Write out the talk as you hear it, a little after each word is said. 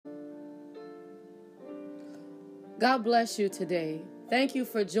God bless you today. Thank you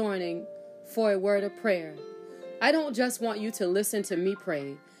for joining for a word of prayer. I don't just want you to listen to me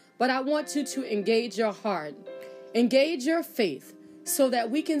pray, but I want you to engage your heart, engage your faith, so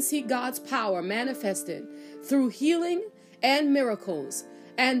that we can see God's power manifested through healing and miracles,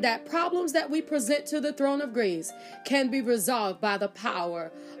 and that problems that we present to the throne of grace can be resolved by the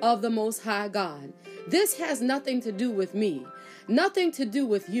power of the Most High God. This has nothing to do with me, nothing to do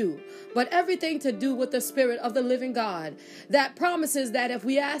with you, but everything to do with the Spirit of the living God that promises that if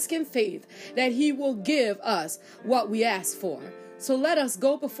we ask in faith, that He will give us what we ask for. So let us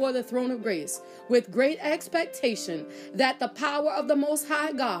go before the throne of grace with great expectation that the power of the Most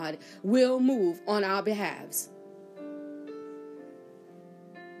High God will move on our behalves.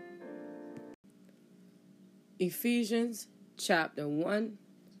 Ephesians chapter 1,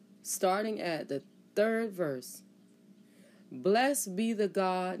 starting at the 3rd verse. Blessed be the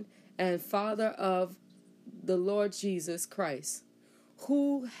God and Father of the Lord Jesus Christ,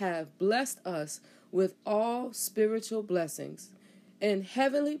 who have blessed us with all spiritual blessings in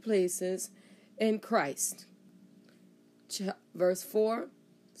heavenly places in Christ. Verse 4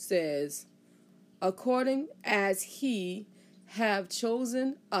 says, according as He have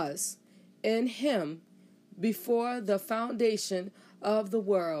chosen us in Him before the foundation of the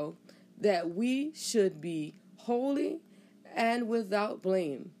world, that we should be holy and without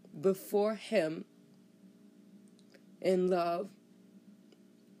blame before Him in love.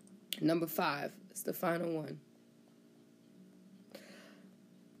 Number 5, it's the final one.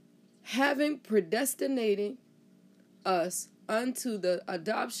 Having predestinated us unto the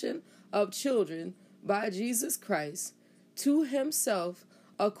adoption of children by Jesus Christ to Himself,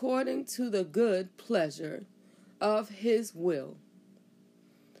 according to the good pleasure of His will.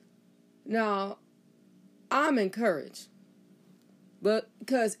 Now, I'm encouraged, but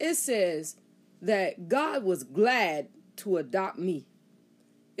because it says that God was glad to adopt me.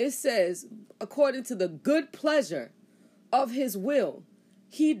 It says, according to the good pleasure of His will,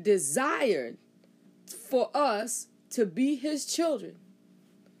 He desired for us to be His children.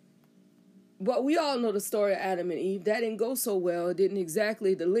 But we all know the story of Adam and Eve. That didn't go so well. It didn't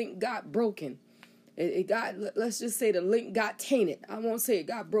exactly. The link got broken. It got, let's just say the link got tainted. I won't say it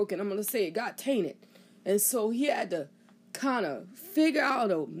got broken. I'm going to say it got tainted. And so he had to kind of figure out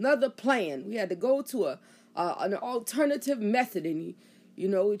another plan. We had to go to an alternative method. And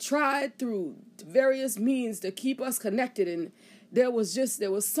he tried through various means to keep us connected. And there was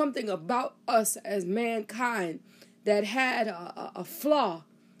something about us as mankind that had a flaw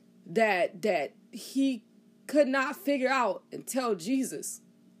that he could not figure out until Jesus,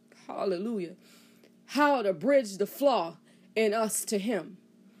 hallelujah, how to bridge the flaw in us to Him.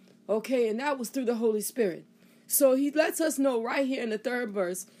 Okay, and that was through the Holy Spirit. So He lets us know right here in the 3rd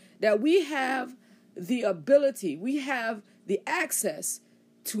verse that we have the ability, we have the access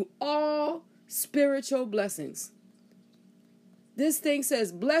to all spiritual blessings. This thing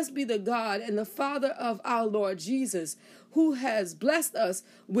says, blessed be the God and the Father of our Lord Jesus, who has blessed us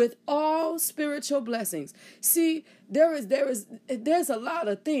with all spiritual blessings. See, there's a lot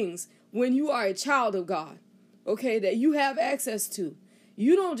of things when you are a child of God, okay, that you have access to.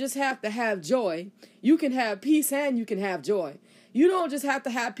 You don't just have to have joy. You can have peace and you can have joy. You don't just have to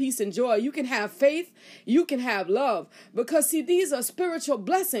have peace and joy. You can have faith. You can have love. Because, see, these are spiritual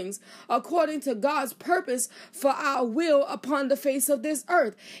blessings according to God's purpose for our will upon the face of this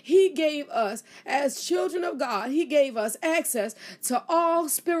earth. He gave us, as children of God, He gave us access to all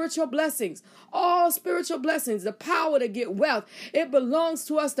spiritual blessings. All spiritual blessings, the power to get wealth. It belongs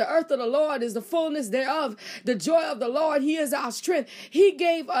to us. The earth of the Lord is the fullness thereof. The joy of the Lord, He is our strength. He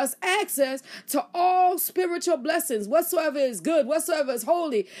gave us access to all spiritual blessings. Whatsoever is good, whatsoever is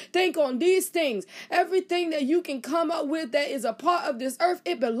holy, think on these things. Everything that you can come up with that is a part of this earth,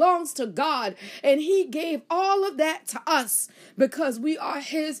 it belongs to God. And He gave all of that to us because we are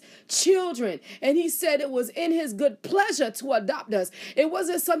His children. And He said it was in His good pleasure to adopt us. It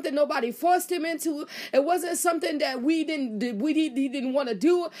wasn't something nobody forced Him into. It wasn't something that He didn't want to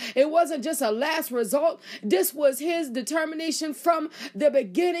do. It wasn't just a last result. This was His determination from the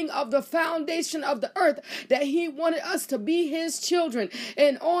beginning of the foundation of the earth, that He wanted us to be His children.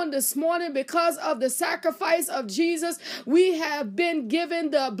 And on this morning, because of the sacrifice of Jesus, we have been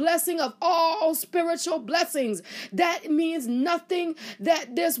given the blessing of all spiritual blessings. That means nothing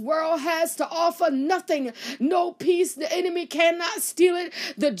that this world has to offer, nothing. No peace, the enemy cannot steal it.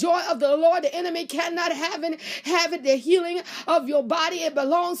 The joy of the Lord, the enemy cannot have it. The healing of your body, it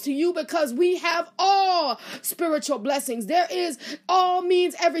belongs to you, because we have all spiritual blessings. All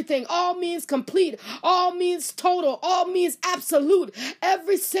means everything. All means complete. All means total. All means absolute. absolute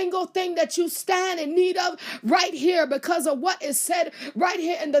every single thing that you stand in need of right here because of what is said right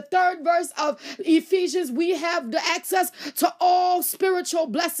here in the 3rd verse of Ephesians. We have the access to all spiritual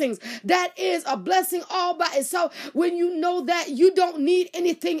blessings. That is a blessing all by itself. When you know that you don't need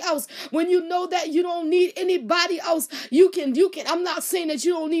anything else, when you know that you don't need anybody else, you can, I'm not saying that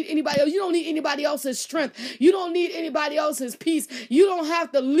you don't need anybody else. You don't need anybody else's strength. You don't need anybody else's peace. You don't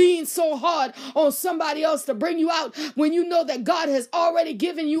have to lean so hard on somebody else to bring you out when you know that God has already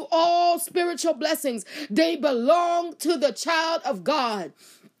given you all spiritual blessings. They belong to the child of God.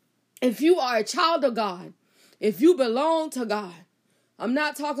 If you are a child of God, if you belong to God, I'm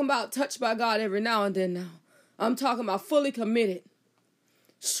not talking about touched by God every now and then now. I'm talking about fully committed,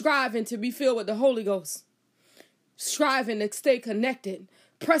 striving to be filled with the Holy Ghost, striving to stay connected,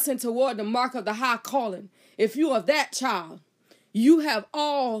 pressing toward the mark of the high calling. If you are that child, you have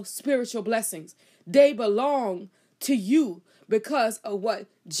all spiritual blessings. They belong to you because of what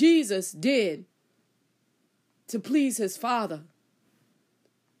Jesus did to please his Father,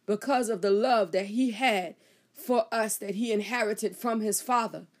 because of the love that he had for us, that he inherited from his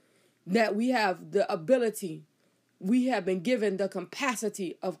Father, that we have the ability, we have been given the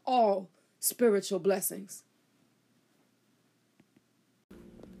capacity of all spiritual blessings.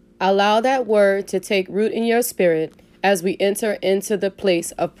 Allow that word to take root in your spirit as we enter into the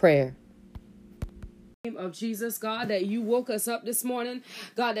place of prayer. Of Jesus, God, that you woke us up this morning,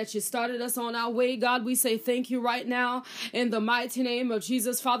 God, that you started us on our way, God, we say thank you right now in the mighty name of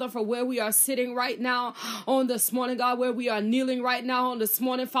Jesus, Father, for where we are sitting right now on this morning, God, where we are kneeling right now on this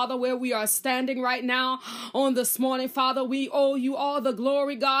morning, Father, where we are standing right now on this morning, Father. We owe you all the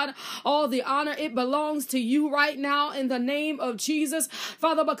glory, God, all the honor. It belongs to you right now in the name of Jesus,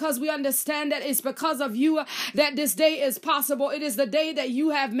 Father, because we understand that it's because of you that this day is possible. It is the day that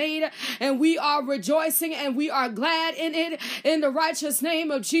you have made, and we are rejoicing and we are glad in it in the righteous name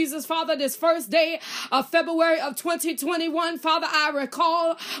of Jesus. Father, this first day of February of 2021, Father, I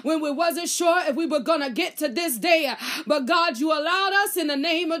recall when we wasn't sure if we were going to get to this day, but God, you allowed us in the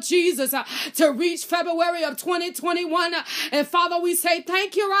name of Jesus to reach February of 2021. And Father, we say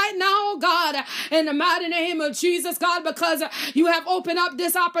thank you right now, God, in the mighty name of Jesus, God, because you have opened up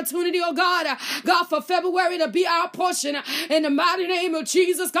this opportunity, oh God, God, for February to be our portion in the mighty name of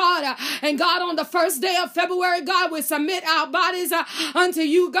Jesus, God. And God, on the first day of February, God, we submit our bodies unto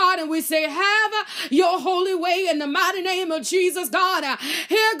you, God, and we say, have your holy way in the mighty name of Jesus, God.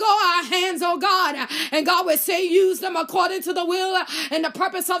 Here go our hands, oh God, and God, we say, use them according to the will and the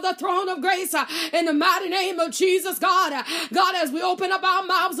purpose of the throne of grace in the mighty name of Jesus, God. God, as we open up our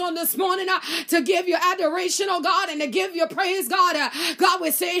mouths on this morning to give you adoration, oh God, and to give you praise, God. God,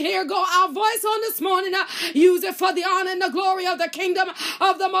 we say, here go our voice on this morning. Use it for the honor and the glory of the kingdom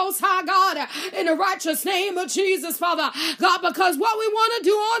of the Most High, God, in the righteous name of Jesus, Father, God, because what we want to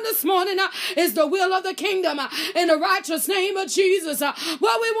do on this morning is the will of the kingdom in the righteous name of Jesus.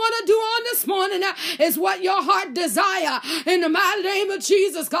 What we want to do on this morning is what your heart desire in the mighty name of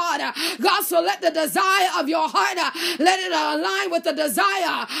Jesus, God. God, so let the desire of your heart, let it align with the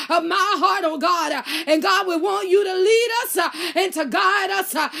desire of my heart, oh God. And God, we want you to lead us and to guide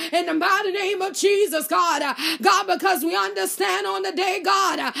us in the mighty name of Jesus, God. God, because we understand on the day,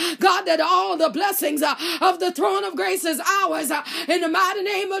 God, God, that all the blessings of the throne of grace is ours in the mighty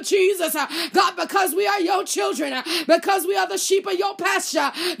name of Jesus, God, because we are your children, because we are the sheep of your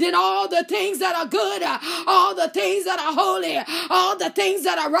pasture. Then all the things that are good, all the things that are holy, all the things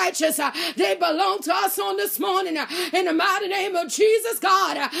that are righteous, they belong to us on this morning in the mighty name of Jesus,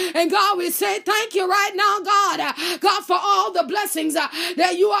 God. And God, we say thank you right now, God, God, for all the blessings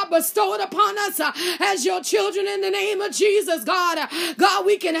that you are bestowed upon us as your children in the name of Jesus, God. God,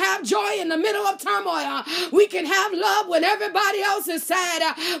 we can have joy in the middle of turmoil. We can have love when everybody else is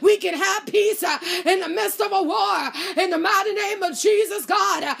sad. We can have peace in the midst of a war in the mighty name of Jesus,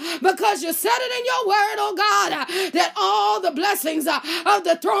 God, because you said it in your word, oh God, that all the blessings of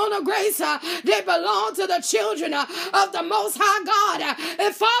the throne of grace, they belong to the children of the Most High God.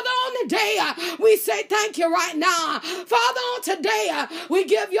 And Father, on the day, we say thank you right now. Father, on today, we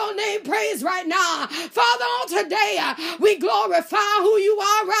give your name praise right now. Father, on today, we glorify who you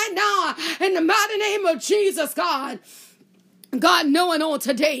are right now in the mighty name of Jesus, God. God, knowing on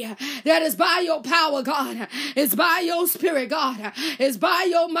today that it's by your power, God, it's by your spirit, God, it's by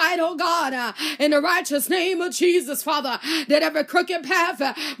your might, oh God, in the righteous name of Jesus, Father, that every crooked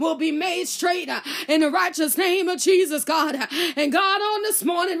path will be made straight in the righteous name of Jesus, God. And God, on this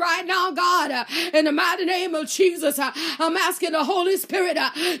morning right now, God, in the mighty name of Jesus, I'm asking the Holy Spirit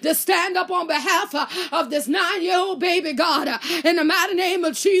to stand up on behalf of this 9-year-old baby, God, in the mighty name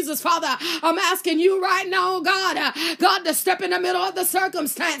of Jesus, Father. I'm asking you right now, God, God, to step in the middle of the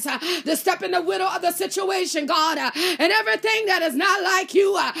circumstance, to step in the middle of the situation, God, and everything that is not like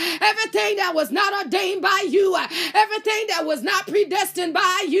you, everything that was not ordained by you, everything that was not predestined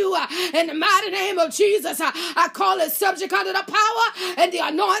by you, in the mighty name of Jesus, I call it subject under the power and the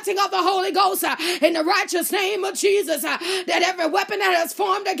anointing of the Holy Ghost, in the righteous name of Jesus, that every weapon that is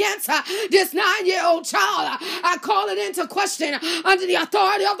formed against this 9-year-old child, I call it into question under the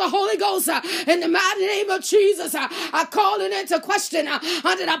authority of the Holy Ghost, in the mighty name of Jesus, I call it into question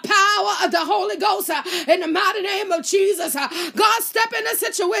under the power of the Holy Ghost, in the mighty name of Jesus. God, step in the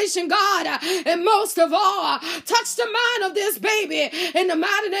situation, God, and most of all, touch the mind of this baby in the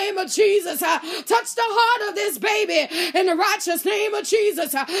mighty name of Jesus. Touch the heart of this baby in the righteous name of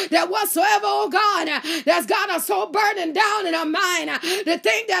Jesus, that whatsoever, oh God, that's got us so burdened down in our mind to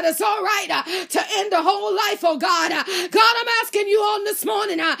think that it's all right to end the whole life, oh God. God, I'm asking you on this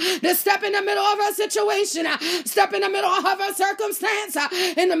morning to step in the middle of our situation, step in the middle of her circumstance,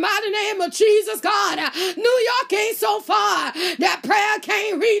 in the mighty name of Jesus, God. New York ain't so far that prayer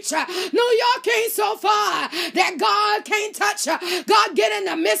can't reach. New York ain't so far that God can't touch. God, get in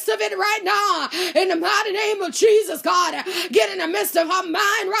the midst of it right now, in the mighty name of Jesus, God. Get in the midst of her mind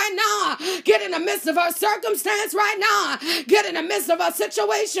right now. Get in the midst of her circumstance right now. Get in the midst of her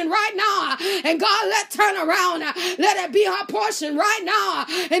situation right now. And God, let turn around. Let it be her portion right now,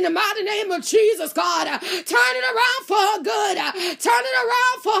 in the mighty name of Jesus, God. Turn it around for her good. Turn it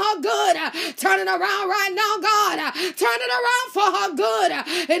around for her good. Turn it around right now, God. Turn it around for her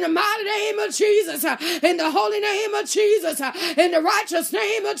good. In the mighty name of Jesus. In the holy name of Jesus. In the righteous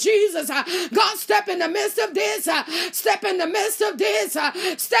name of Jesus. God, step in the midst of this. Step in the midst of this.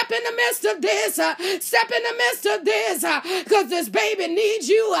 Step in the midst of this. Step in the midst of this. Because this baby needs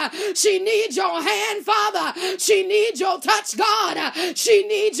you. She needs your hand, Father. She needs your touch, God. She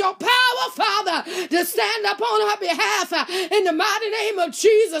needs your power, Father, to stand up on her behalf, in the mighty name of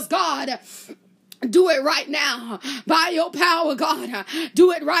Jesus, God. Do it right now by your power, God.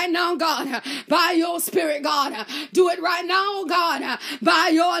 Do it right now, God, by your spirit, God. Do it right now, God,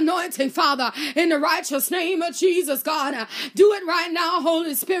 by your anointing, Father, in the righteous name of Jesus, God. Do it right now,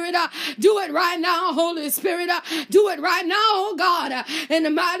 Holy Spirit. Do it right now, Holy Spirit. Do it right now, oh God, in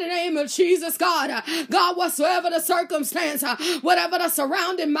the mighty name of Jesus, God. God, whatsoever the circumstance, whatever the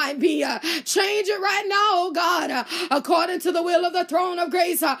surrounding might be, change it right now, oh God, according to the will of the throne of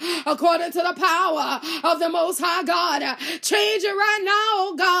grace, according to the power of the Most High, God. Change it right now,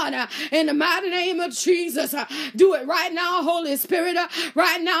 oh God, in the mighty name of Jesus. Do it right now, Holy Spirit,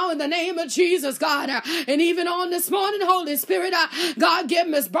 right now in the name of Jesus, God. And even on this morning, Holy Spirit, God, give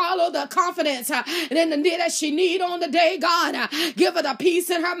Miss Barlow the confidence and in the that she need on the day, God. Give her the peace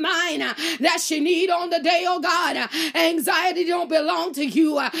in her mind that she need on the day, oh God. Anxiety don't belong to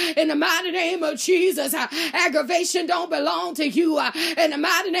you, in the mighty name of Jesus. Aggravation don't belong to you, in the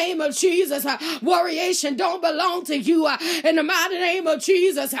mighty name of Jesus. Worryation don't belong to you, in the mighty name of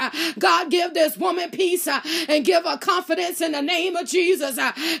Jesus. God, give this woman peace and give her confidence in the name of Jesus.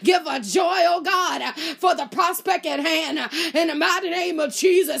 Give her joy, oh God, for the prospect at hand, in the mighty name of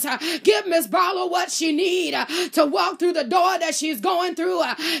Jesus. Give Miss Barlow what she need to walk through the door that she's going through.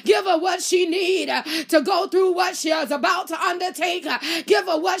 Give her what she need to go through what she is about to undertake. Give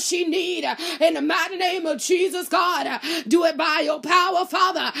her what she need in the mighty name of Jesus, God. Do it by your power,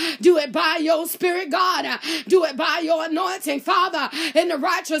 Father. Do it by your spirit, God. Do it by your anointing, Father, in the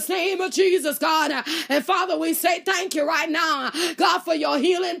righteous name of Jesus, God. And Father, we say thank you right now, God, for your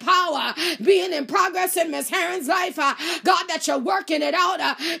healing power being in progress in Miss Herron's life. God, that you're working it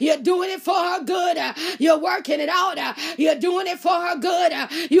out. You're doing it for her good. You're working it out. You're doing it for her good.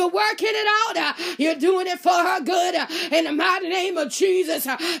 You're working it out. You're doing it for her good. In the mighty name of Jesus,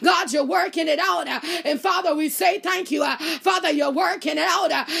 God, you're working it out. And Father, we say thank you. Father, you're working it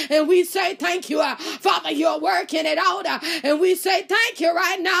out. And we say thank you. Father, you're working it out. And we say thank you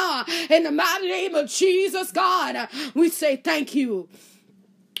right now. In the mighty name of Jesus, God, we say thank you.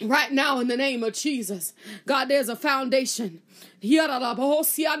 Right now, in the name of Jesus, God, there's a foundation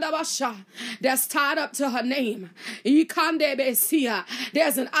That's tied up to her name. There's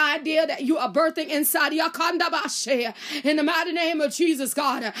an idea that you are birthing inside. In the mighty name of Jesus,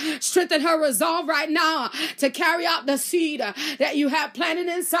 God, strengthen her resolve right now to carry out the seed that you have planted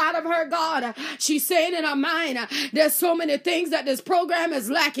inside of her, God. She's saying in her mind, there's so many things that this program is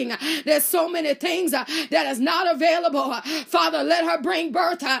lacking. There's so many things that is not available. Father, let her bring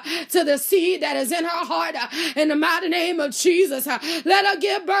birth to the seed that is in her heart. In the mighty name of Jesus, let her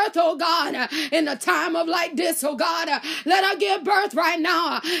give birth, oh God, in a time of like this, oh God. Let her give birth right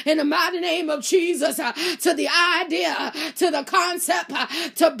now in the mighty name of Jesus to the idea, to the concept,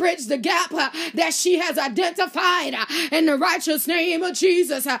 to bridge the gap that she has identified in the righteous name of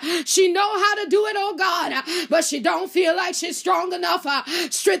Jesus. She know how to do it, oh God, but she don't feel like she's strong enough.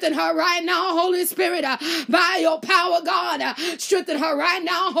 Strengthen her right now, Holy Spirit, by your power, God. Strengthen her right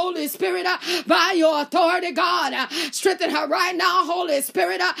now, Holy Spirit, by your authority, God. Strengthen her right now, Holy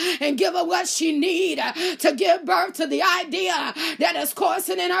Spirit, and give her what she need to give birth to the idea that is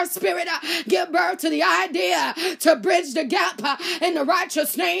coursing in her spirit. Give birth to the idea to bridge the gap in the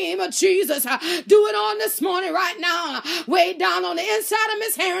righteous name of Jesus. Do it on this morning right now. Way down on the inside of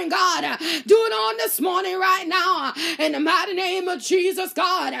Miss Herring, God. Do it on this morning right now in the mighty name of Jesus,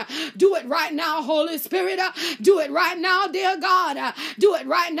 God. Do it right now, Holy Spirit. Do it right now, dear God. Do it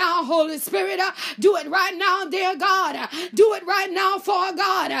right now, Holy Spirit. Do it right now, dear God. Do it right now for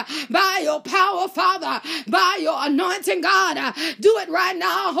God. By your power, Father. By your anointing, God. Do it right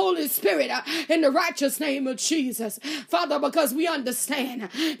now, Holy Spirit. In the righteous name of Jesus. Father, because we understand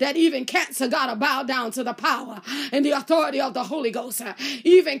that even cancer got to bow down to the power and the authority of the Holy Ghost.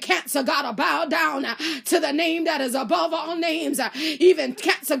 Even cancer got to bow down to the name that is above all names. Even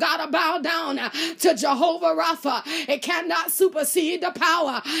cancer got to bow down to Jehovah Rapha. It cannot supersede the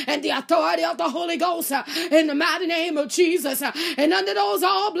power and the authority of the Holy Ghost in the mighty name of Jesus. And under those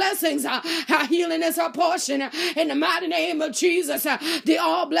all blessings, our healing is her portion in the mighty name of Jesus. The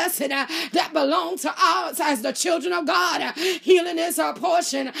all blessing that belong to us as the children of God. Healing is her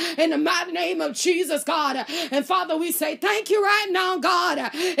portion in the mighty name of Jesus, God. And Father, we say thank you right now,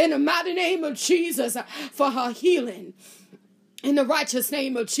 God, in the mighty name of Jesus for her healing. In the righteous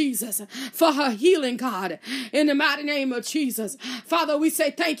name of Jesus, for her healing, God, in the mighty name of Jesus. Father, we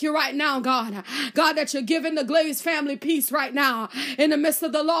say thank you right now, God. God, that you're giving the Glaze family peace right now. In the midst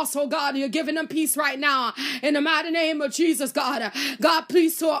of the loss, oh God, you're giving them peace right now. In the mighty name of Jesus, God. God,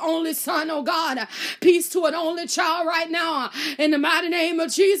 peace to her only son, oh God. Peace to an only child right now. In the mighty name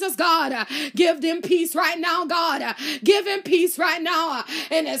of Jesus, God. Give them peace right now, God. Give him peace right now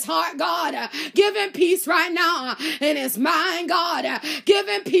in his heart, God. Give him peace right now in his mind, God. Give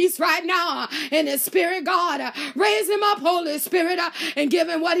him peace right now in his spirit, God. Raise him up, Holy Spirit, and give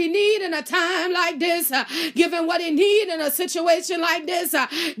him what he need in a time like this. Give him what he need in a situation like this.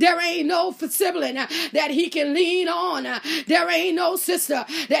 There ain't no sibling that he can lean on. There ain't no sister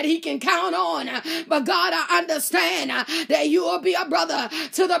that he can count on. But God, I understand that you will be a brother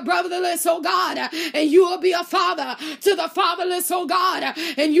to the brotherless, oh God. And you will be a father to the fatherless, oh God.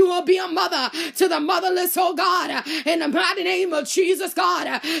 And you will be a mother to the motherless, oh God. In the mighty name of Jesus,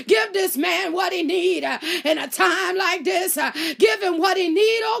 God, give this man what he need in a time like this. Give him what he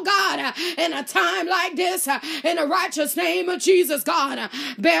need, oh God, in a time like this. In the righteous name of Jesus, God,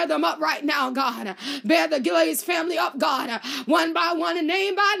 bear them up right now, God. Bear the Glaze family up, God, one by one and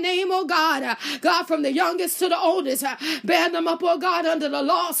name by name, oh God. God, from the youngest to the oldest, bear them up, oh God, under the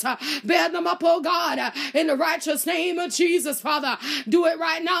loss. Bear them up, oh God, in the righteous name of Jesus, Father. Do it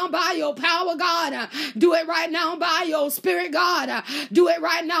right now by your power, God. Do it right now by your spirit, God. Do it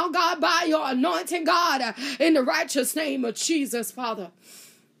right now, God, by your anointing, God, in the righteous name of Jesus, Father.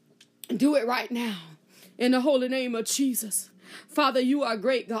 Do it right now in the holy name of Jesus. Father, you are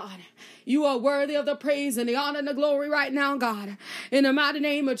great, God. You are worthy of the praise and the honor and the glory right now, God. In the mighty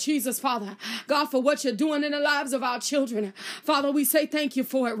name of Jesus, Father. God, for what you're doing in the lives of our children. Father, we say thank you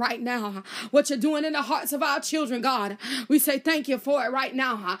for it right now. What you're doing in the hearts of our children, God. We say thank you for it right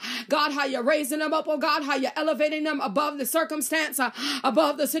now. God, how you're raising them up, oh God. How you're elevating them above the circumstance,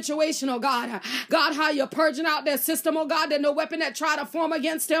 above the situation, oh God. God, how you're purging out their system, oh God, that no weapon that try to form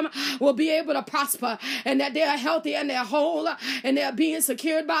against them will be able to prosper. And that they are healthy and they're whole and they're being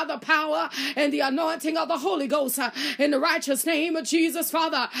secured by the power power and the anointing of the Holy Ghost in the righteous name of Jesus,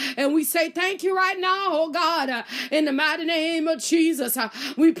 Father. And we say thank you right now, oh God, in the mighty name of Jesus.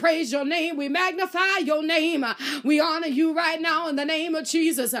 We praise your name. We magnify your name. We honor you right now in the name of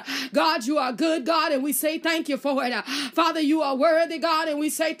Jesus. God, you are good, God, and we say thank you for it. Father, you are worthy, God, and we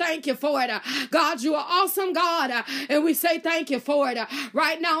say thank you for it. God, you are awesome, God, and we say thank you for it.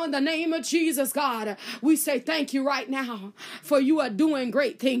 Right now in the name of Jesus, God, we say thank you right now, for you are doing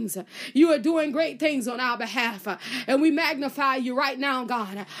great things. You are doing great things on our behalf, and we magnify you right now,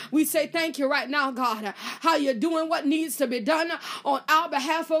 God. We say thank you right now, God, how you're doing what needs to be done on our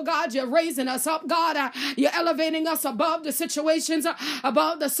behalf, oh God. You're raising us up, God. You're elevating us above the situations,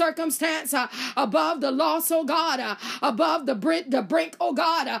 above the circumstance, above the loss, oh God, above the brink, oh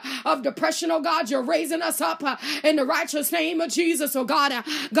God, of depression, oh God. You're raising us up in the righteous name of Jesus, oh God.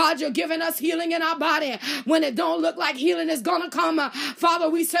 God, you're giving us healing in our body when it don't look like healing is going to come. Father,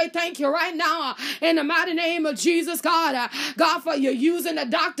 we say thank you right now in the mighty name of Jesus, God. God, for you using the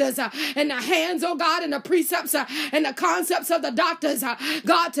doctors and the hands, oh God, and the precepts and the concepts of the doctors,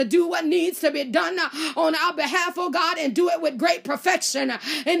 God, to do what needs to be done on our behalf, oh God, and do it with great perfection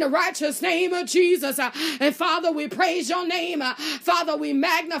in the righteous name of Jesus. And Father, we praise your name. Father, we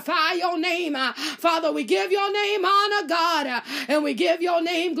magnify your name. Father, we give your name honor, God, and we give your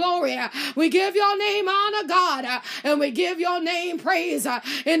name glory. We give your name honor, God, and we give your name praise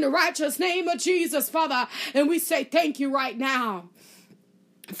in the righteous name of Jesus, Father. And we say thank you right now.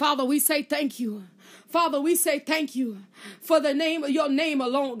 Father, we say thank you. Father, we say thank you for the name of your name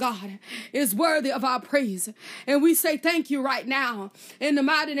alone, God, is worthy of our praise. And we say thank you right now in the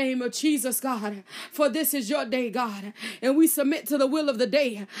mighty name of Jesus, God, for this is your day, God. And we submit to the will of the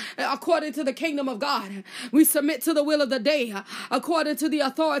day according to the kingdom of God. We submit to the will of the day according to the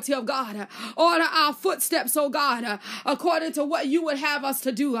authority of God. Order our footsteps, oh God, according to what you would have us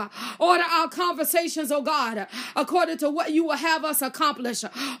to do. Order our conversations, oh God, according to what you will have us accomplish.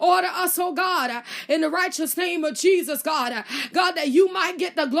 Order us, oh God, in the righteous name of Jesus, God. God, that you might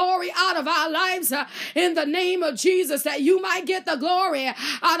get the glory out of our lives in the name of Jesus, that you might get the glory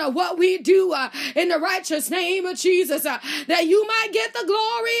out of what we do in the righteous name of Jesus, that you might get the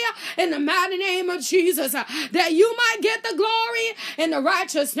glory in the mighty name of Jesus, that you might get the glory in the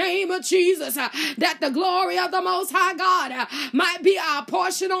righteous name of Jesus, that the glory of the Most High God might be our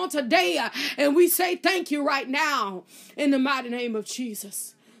portion on today. And we say thank you right now in the mighty name of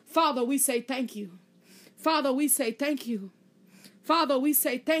Jesus. Father, we say thank you. Father, we say thank you. Father, we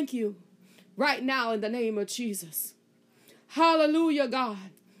say thank you right now in the name of Jesus. Hallelujah, God.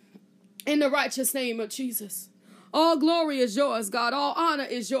 In the righteous name of Jesus. All glory is yours, God. All honor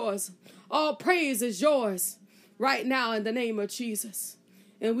is yours. All praise is yours right now in the name of Jesus.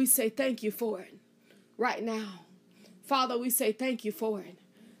 And we say thank you for it right now. Father, we say thank you for it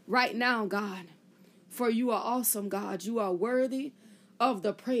right now, God. For you are awesome, God. You are worthy of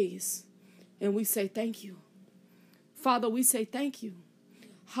the praise. And we say thank you. Father, we say thank you.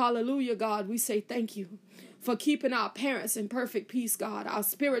 Hallelujah, God. We say thank you for keeping our parents in perfect peace, God. Our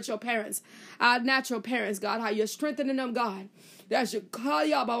spiritual parents, our natural parents, God. How you're strengthening them, God. As the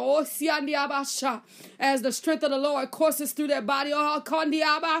strength of the Lord courses through their body on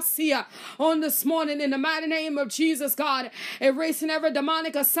this morning in the mighty name of Jesus, God, erasing every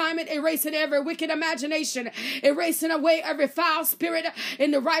demonic assignment, erasing every wicked imagination, erasing away every foul spirit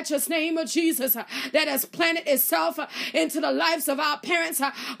in the righteous name of Jesus that has planted itself into the lives of our parents.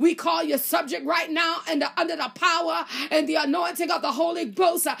 We call you subject right now and under the power and the anointing of the Holy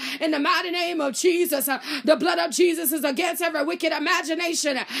Ghost in the mighty name of Jesus. The blood of Jesus is against every wicked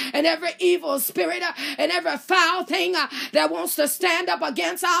imagination and every evil spirit and every foul thing that wants to stand up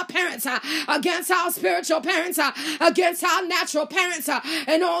against our parents, against our spiritual parents, against our natural parents.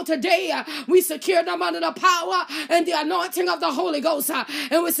 And on today, we secure them under the power and the anointing of the Holy Ghost.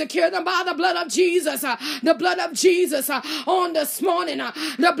 And we secure them by the blood of Jesus. The blood of Jesus on this morning.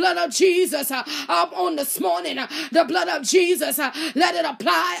 The blood of Jesus up on this morning. The blood of Jesus. Let it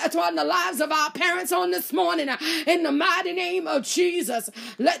apply upon the lives of our parents on this morning. In the mighty name of Jesus,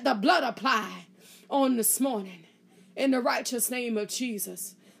 let the blood apply on this morning. In the righteous name of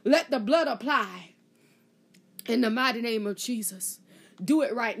Jesus, let the blood apply in the mighty name of Jesus. Do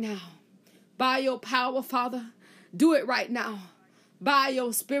it right now. By your power, Father. Do it right now. By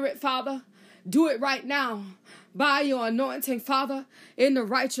your spirit, Father. Do it right now. By your anointing, Father. In the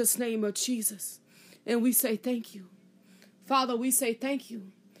righteous name of Jesus. And we say thank you. Father, we say thank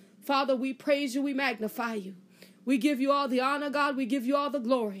you. Father, we praise you. We magnify you. We give you all the honor, God. We give you all the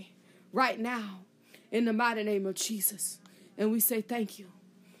glory right now in the mighty name of Jesus. And we say thank you.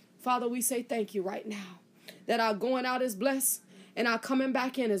 Father, we say thank you right now that our going out is blessed and our coming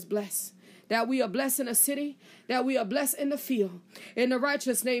back in is blessed. That we are blessed in the city, that we are blessed in the field, in the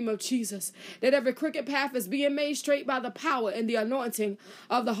righteous name of Jesus. That every crooked path is being made straight by the power and the anointing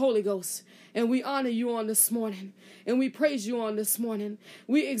of the Holy Ghost. And we honor you on this morning, and we praise you on this morning.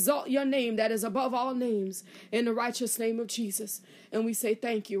 We exalt your name that is above all names, in the righteous name of Jesus. And we say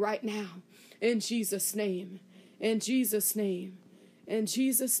thank you right now, in Jesus' name, in Jesus' name, in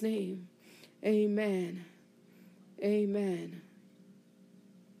Jesus' name. Amen. Amen.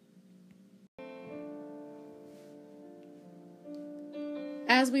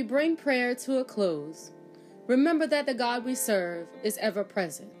 As we bring prayer to a close, remember that the God we serve is ever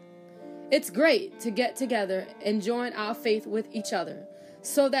present. It's great to get together and join our faith with each other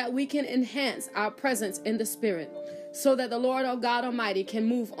so that we can enhance our presence in the Spirit, so that the Lord our God Almighty can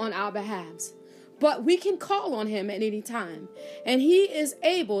move on our behalves. But we can call on him at any time, and he is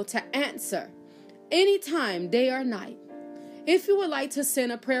able to answer anytime, day or night. If you would like to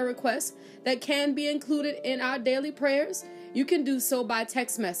send a prayer request that can be included in our daily prayers, you can do so by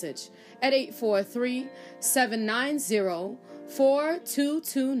text message at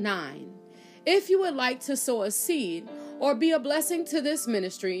 843-790-4229. If you would like to sow a seed or be a blessing to this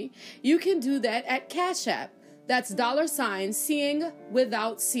ministry, you can do that at Cash App. That's $seeing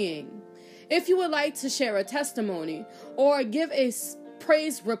without seeing. If you would like to share a testimony or give a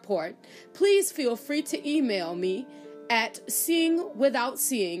praise report, please feel free to email me at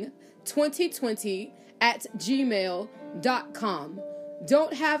seeingwithoutseeing2020@gmail.com.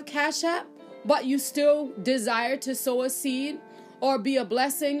 Don't have Cash App, but you still desire to sow a seed or be a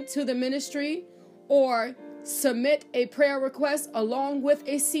blessing to the ministry, or submit a prayer request along with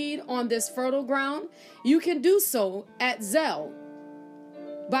a seed on this fertile ground, you can do so at Zelle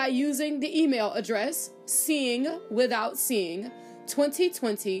by using the email address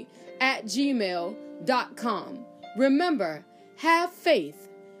seeingwithoutseeing2020@gmail.com. Remember, have faith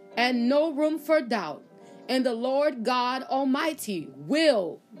and no room for doubt, and the Lord God Almighty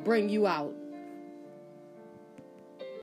will bring you out.